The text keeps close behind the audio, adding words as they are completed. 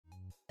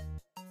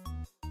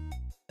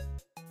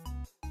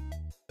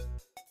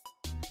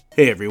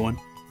Hey everyone,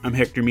 I'm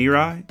Hector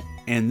Mirai,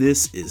 and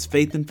this is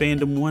Faith and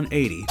Fandom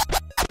 180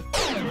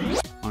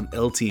 on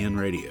LTN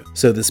Radio.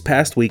 So this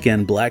past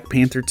weekend, Black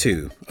Panther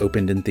 2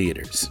 opened in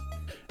theaters.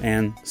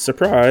 And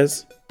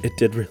surprise, it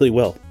did really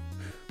well.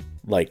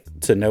 Like,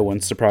 to no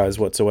one's surprise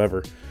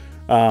whatsoever.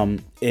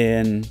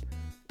 In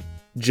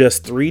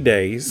just 3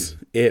 days,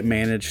 it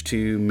managed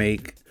to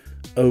make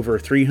over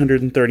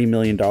 $330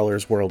 million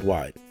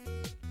worldwide.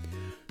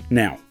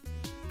 Now,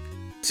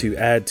 to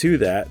add to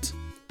that,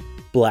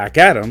 Black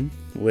Adam,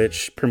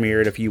 which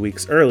premiered a few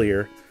weeks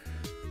earlier,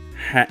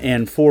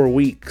 in 4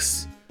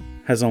 weeks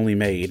has only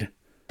made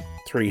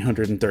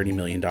 $330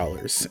 million.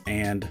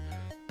 And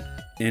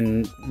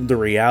in the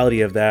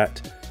reality of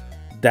that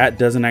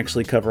doesn't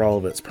actually cover all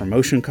of its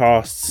promotion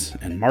costs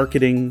and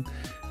marketing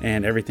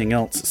and everything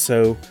else.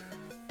 So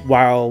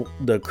while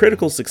the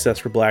critical success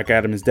for Black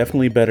Adam is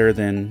definitely better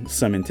than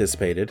some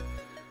anticipated,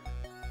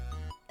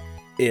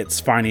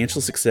 its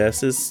financial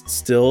success is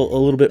still a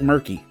little bit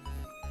murky.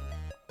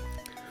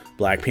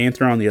 Black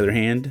Panther, on the other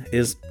hand,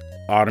 is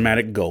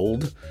automatic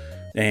gold,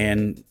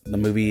 and the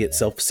movie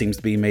itself seems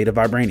to be made of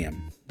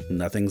vibranium.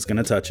 Nothing's going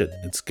to touch it.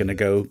 It's going to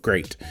go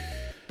great.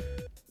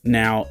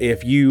 Now,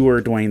 if you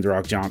were Dwayne "The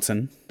Rock"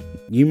 Johnson,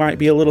 you might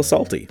be a little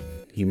salty.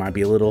 You might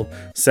be a little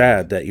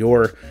sad that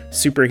your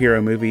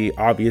superhero movie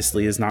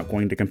obviously is not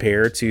going to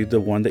compare to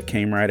the one that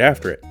came right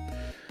after it.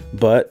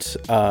 But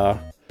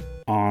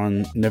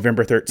on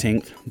November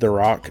 13th, The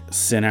Rock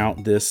sent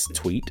out this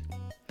tweet.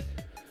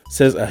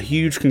 Says, a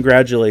huge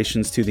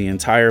congratulations to the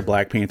entire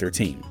Black Panther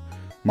team,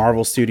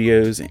 Marvel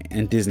Studios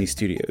and Disney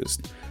Studios.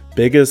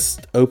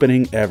 Biggest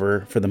opening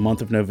ever for the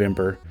month of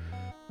November.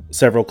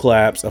 Several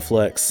claps, a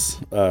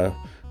flex, a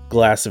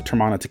glass of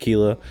Teremana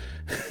tequila,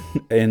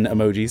 and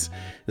emojis.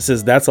 It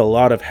says, that's a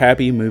lot of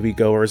happy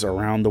moviegoers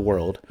around the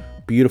world.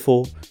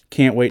 Beautiful.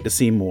 Can't wait to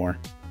see more.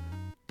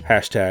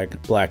 Hashtag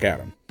Black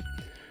Adam.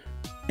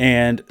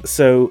 And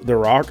so The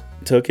Rock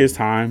took his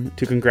time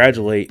to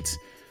congratulate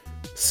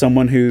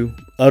someone who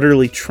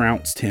utterly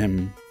trounced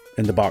him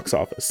in the box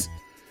office.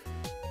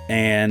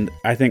 And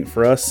I think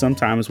for us,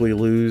 sometimes we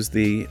lose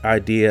the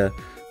idea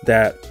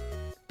that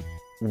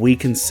we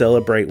can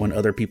celebrate when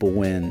other people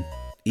win,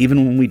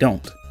 even when we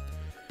don't.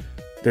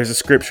 There's a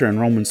scripture in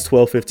Romans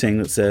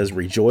 12:15 that says,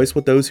 rejoice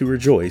with those who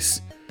rejoice,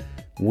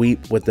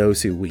 weep with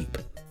those who weep.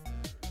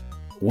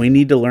 We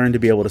need to learn to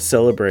be able to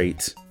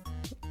celebrate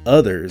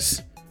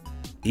others,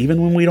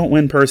 even when we don't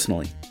win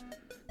personally.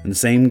 And the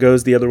same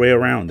goes the other way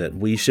around, that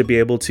we should be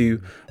able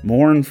to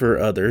mourn for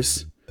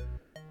others,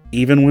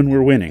 even when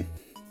we're winning.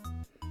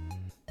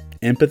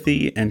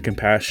 Empathy and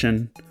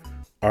compassion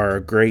are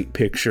a great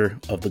picture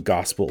of the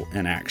gospel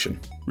in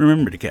action.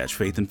 Remember to catch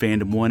Faith and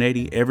Fandom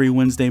 180 every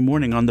Wednesday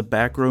morning on the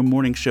Back Row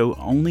Morning Show,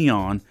 only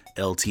on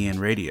LTN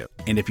Radio.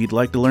 And if you'd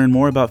like to learn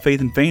more about Faith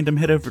and Fandom,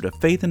 head over to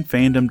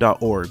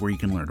faithandfandom.org, where you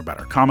can learn about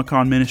our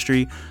Comic-Con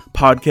ministry,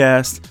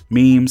 podcast,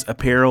 memes,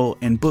 apparel,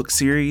 and book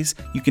series.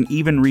 You can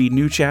even read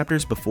new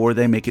chapters before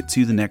they make it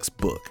to the next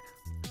book.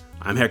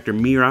 I'm Hector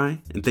Mirai,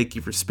 and thank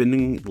you for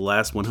spending the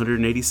last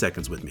 180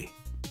 seconds with me.